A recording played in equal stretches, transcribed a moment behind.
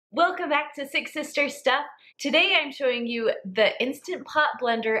Welcome back to Six Sister Stuff. Today I'm showing you the Instant Pot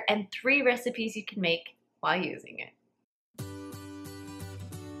blender and 3 recipes you can make while using it.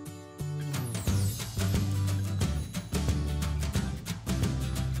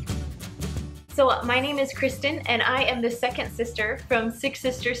 So my name is Kristen and I am the second sister from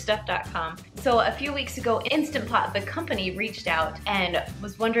sixsisterstuff.com. So a few weeks ago, Instant Pot, the company, reached out and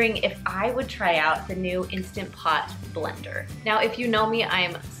was wondering if I would try out the new Instant Pot blender. Now, if you know me, I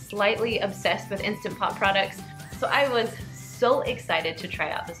am slightly obsessed with Instant Pot products, so I was so excited to try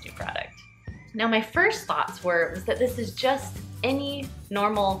out this new product. Now, my first thoughts was that this is just any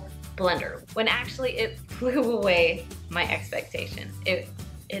normal blender, when actually it blew away my expectations.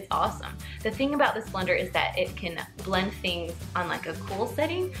 It's awesome. The thing about this blender is that it can blend things on like a cool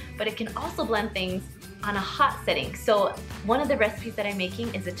setting, but it can also blend things on a hot setting. So one of the recipes that I'm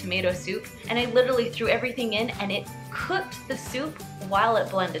making is a tomato soup, and I literally threw everything in and it cooked the soup while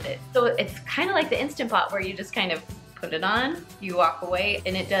it blended it. So it's kind of like the Instant Pot where you just kind of put it on, you walk away,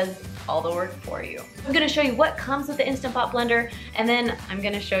 and it does all the work for you. I'm gonna show you what comes with the Instant Pot blender, and then I'm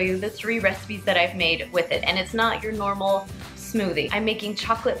gonna show you the 3 recipes that I've made with it. And it's not your normal smoothie. I'm making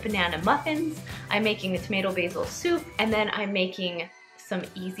chocolate banana muffins, I'm making a tomato basil soup, and then I'm making some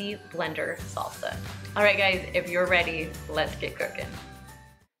easy blender salsa. All right guys, if you're ready, let's get cooking.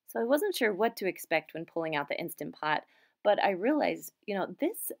 So I wasn't sure what to expect when pulling out the Instant Pot, but I realized,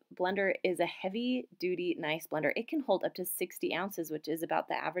 this blender is a heavy duty, nice blender. It can hold up to 60 ounces, which is about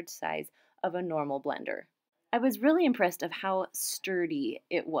the average size of a normal blender. I was really impressed of how sturdy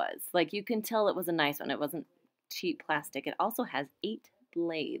it was. Like, you can tell it was a nice one. It wasn't cheap plastic. It also has 8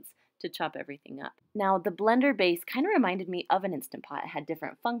 blades to chop everything up. Now, the blender base kind of reminded me of an Instant Pot. It had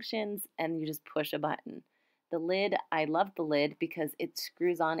different functions and you just push a button. The lid, I love the lid because it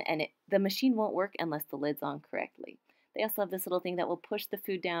screws on and the machine won't work unless the lid's on correctly. They also have this little thing that will push the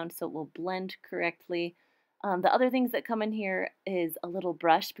food down so it will blend correctly. The other things that come in here is a little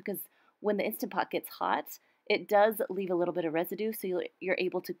brush, because when the Instant Pot gets hot, it does leave a little bit of residue, so you're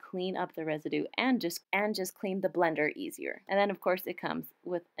able to clean up the residue and just clean the blender easier. And then of course it comes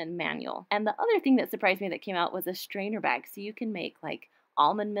with a manual. And the other thing that surprised me that came out was a strainer bag, so you can make like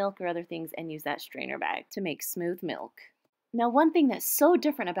almond milk or other things and use that strainer bag to make smooth milk. Now, one thing that's so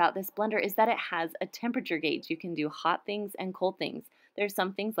different about this blender is that it has a temperature gauge. You can do hot things and cold things. There's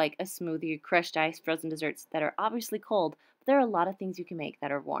some things like a smoothie, crushed ice, frozen desserts that are obviously cold, but there are a lot of things you can make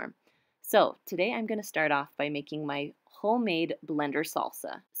that are warm. So today I'm going to start off by making my homemade blender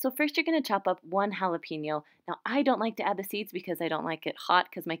salsa. So first you're going to chop up 1 jalapeno. Now, I don't like to add the seeds because I don't like it hot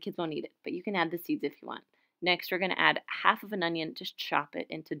because my kids won't eat it, but you can add the seeds if you want. Next, we're going to add half of an onion, just chop it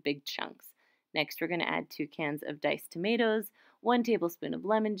into big chunks. Next, we're going to add 2 cans of diced tomatoes, 1 tablespoon of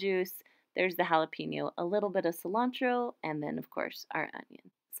lemon juice, there's the jalapeno, a little bit of cilantro, and then of course our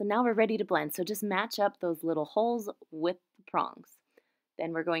onion. So now we're ready to blend. So just match up those little holes with the prongs.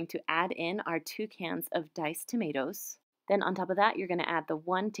 Then we're going to add in our 2 cans of diced tomatoes. Then on top of that, you're going to add the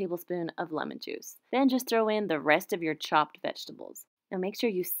 1 tablespoon of lemon juice. Then just throw in the rest of your chopped vegetables. Now make sure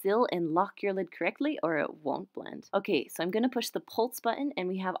you seal and lock your lid correctly or it won't blend. Okay, so I'm going to push the pulse button and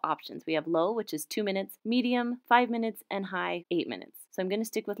we have options. We have low, which is 2 minutes, medium, 5 minutes, and high, 8 minutes. So I'm going to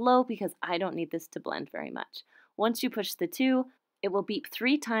stick with low because I don't need this to blend very much. Once you push the 2, it will beep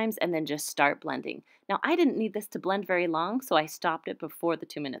 3 times and then just start blending. Now, I didn't need this to blend very long, so I stopped it before the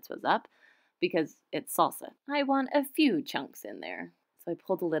 2 minutes was up because it's salsa. I want a few chunks in there. So I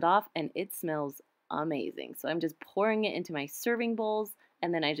pulled the lid off and it smells amazing. So I'm just pouring it into my serving bowls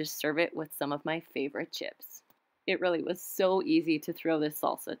and then I just serve it with some of my favorite chips. It really was so easy to throw this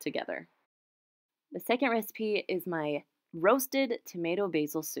salsa together. The second recipe is my roasted tomato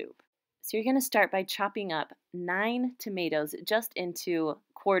basil soup. So you're going to start by chopping up 9 tomatoes just into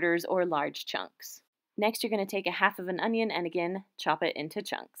quarters or large chunks. Next, you're going to take a half of an onion and again chop it into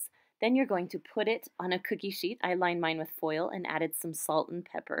chunks. Then you're going to put it on a cookie sheet. I lined mine with foil and added some salt and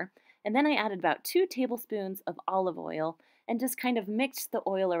pepper. And then I added about 2 tablespoons of olive oil and just kind of mixed the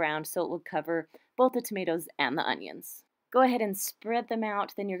oil around so it would cover both the tomatoes and the onions. Go ahead and spread them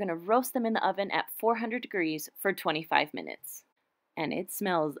out. Then you're going to roast them in the oven at 400 degrees for 25 minutes. And it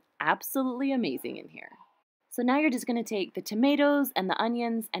smells absolutely amazing in here. So now you're just going to take the tomatoes and the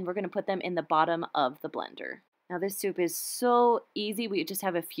onions and we're going to put them in the bottom of the blender. Now this soup is so easy, we just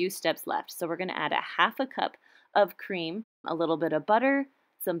have a few steps left. So we're going to add a half a cup of cream, a little bit of butter,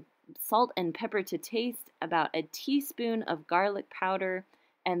 some salt and pepper to taste, about a teaspoon of garlic powder,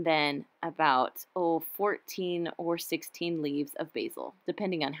 and then about 14 or 16 leaves of basil,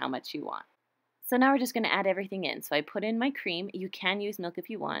 depending on how much you want. So now we're just going to add everything in. So I put in my cream. You can use milk if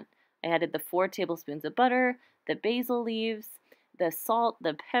you want. I added the 4 tablespoons of butter, the basil leaves, the salt,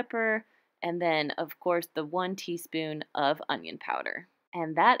 the pepper, and then of course the 1 teaspoon of onion powder.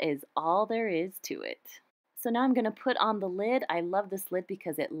 And that is all there is to it. So now I'm gonna put on the lid. I love this lid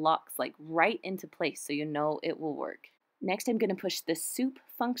because it locks like right into place so you know it will work. Next I'm gonna push the soup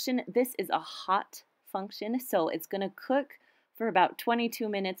function. This is a hot function, so it's gonna cook for about 22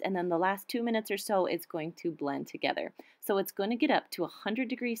 minutes, and then the last 2 minutes or so it's going to blend together. So it's going to get up to 100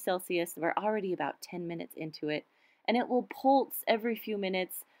 degrees Celsius. We're already about 10 minutes into it, and it will pulse every few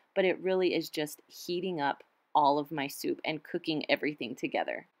minutes, but it really is just heating up all of my soup and cooking everything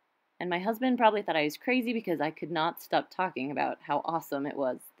together. And my husband probably thought I was crazy because I could not stop talking about how awesome it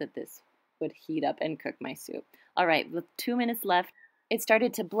was that this would heat up and cook my soup. All right, with 2 minutes left, it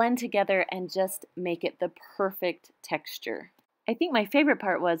started to blend together and just make it the perfect texture. I think my favorite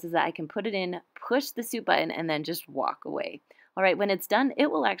part was that I can put it in, push the soup button, and then just walk away. All right, when it's done,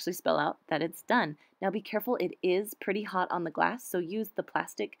 it will actually spell out that it's done. Now be careful, it is pretty hot on the glass, so use the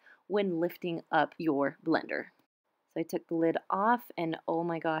plastic when lifting up your blender. So I took the lid off, and oh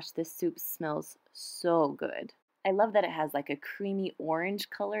my gosh, this soup smells so good. I love that it has like a creamy orange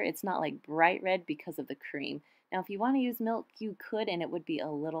color. It's not like bright red because of the cream. Now if you want to use milk, you could, and it would be a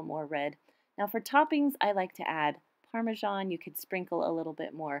little more red. Now for toppings, I like to add Parmesan. You could sprinkle a little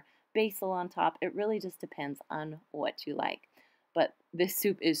bit more basil on top. It really just depends on what you like. But this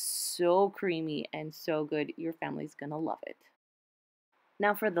soup is so creamy and so good. Your family's gonna love it.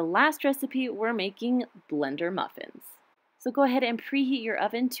 Now for the last recipe, we're making blender muffins. So go ahead and preheat your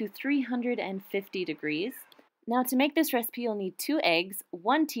oven to 350 degrees. Now to make this recipe, you'll need 2 eggs,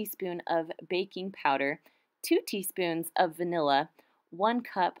 1 teaspoon of baking powder, 2 teaspoons of vanilla, 1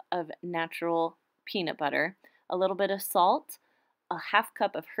 cup of natural peanut butter, a little bit of salt, a half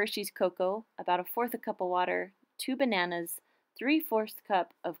cup of Hershey's cocoa, about a fourth a cup of water, 2 bananas, 3/4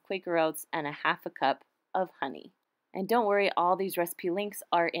 cup of Quaker Oats, and a half a cup of honey. And don't worry, all these recipe links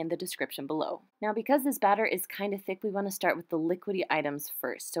are in the description below. Now because this batter is kind of thick, we want to start with the liquidy items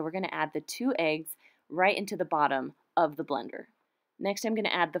first. So we're going to add the 2 eggs right into the bottom of the blender. Next, I'm going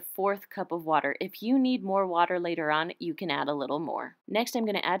to add the 4th cup of water. If you need more water later on, you can add a little more. Next, I'm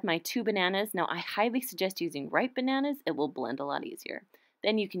going to add my 2 bananas. Now, I highly suggest using ripe bananas. It will blend a lot easier.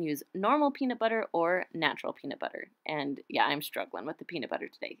 Then you can use normal peanut butter or natural peanut butter. And yeah, I'm struggling with the peanut butter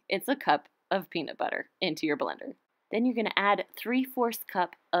today. It's a cup of peanut butter into your blender. Then you're going to add 3/4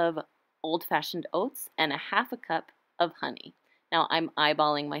 cup of old-fashioned oats and a half a cup of honey. Now, I'm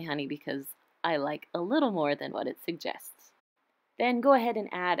eyeballing my honey because I like a little more than what it suggests. Then go ahead and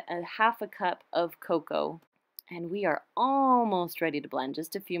add a half a cup of cocoa, and we are almost ready to blend.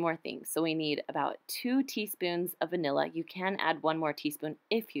 Just a few more things. So we need about 2 teaspoons of vanilla. You can add 1 more teaspoon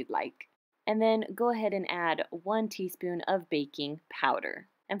if you'd like. And then go ahead and add 1 teaspoon of baking powder.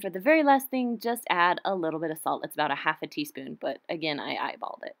 And for the very last thing, just add a little bit of salt. It's about a half a teaspoon, but again, I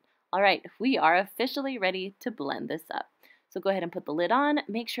eyeballed it. All right, we are officially ready to blend this up. So go ahead and put the lid on.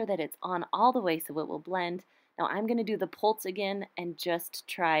 Make sure that it's on all the way so it will blend. Now I'm going to do the pulse again and just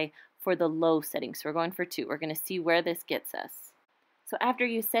try for the low setting. So we're going for 2. We're going to see where this gets us. So after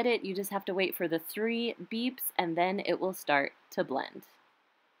you set it, you just have to wait for the 3 beeps and then it will start to blend.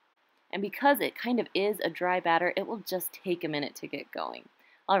 And because it kind of is a dry batter, it will just take a minute to get going.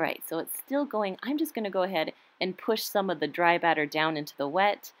 All right, so it's still going. I'm just going to go ahead and push some of the dry batter down into the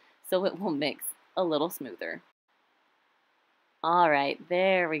wet so it will mix a little smoother. All right,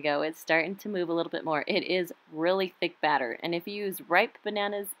 there we go. It's starting to move a little bit more. It is really thick batter, and if you use ripe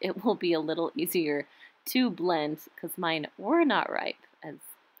bananas, it will be a little easier to blend because mine were not ripe as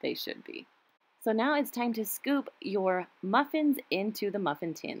they should be. So now it's time to scoop your muffins into the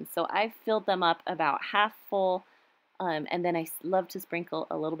muffin tin. So I've filled them up about half full, and then I love to sprinkle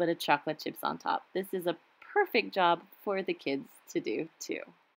a little bit of chocolate chips on top. This is a perfect job for the kids to do too.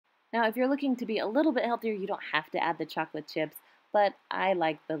 Now, if you're looking to be a little bit healthier, you don't have to add the chocolate chips, but I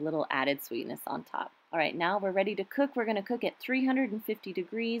like the little added sweetness on top. All right, now we're ready to cook. We're going to cook at 350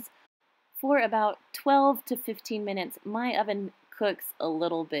 degrees for about 12 to 15 minutes. My oven cooks a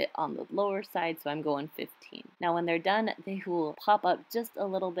little bit on the lower side, so I'm going 15. Now when they're done, they will pop up just a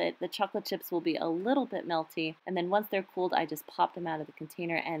little bit. The chocolate chips will be a little bit melty, and then once they're cooled, I just pop them out of the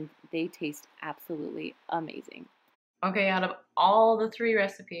container, and they taste absolutely amazing. Okay, out of all the 3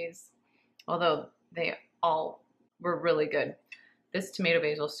 recipes, although they all were really good, this tomato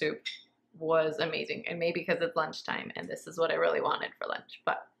basil soup was amazing. And maybe because it's lunchtime and this is what I really wanted for lunch,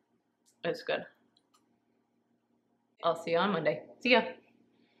 but it's good. I'll see you on Monday. See ya.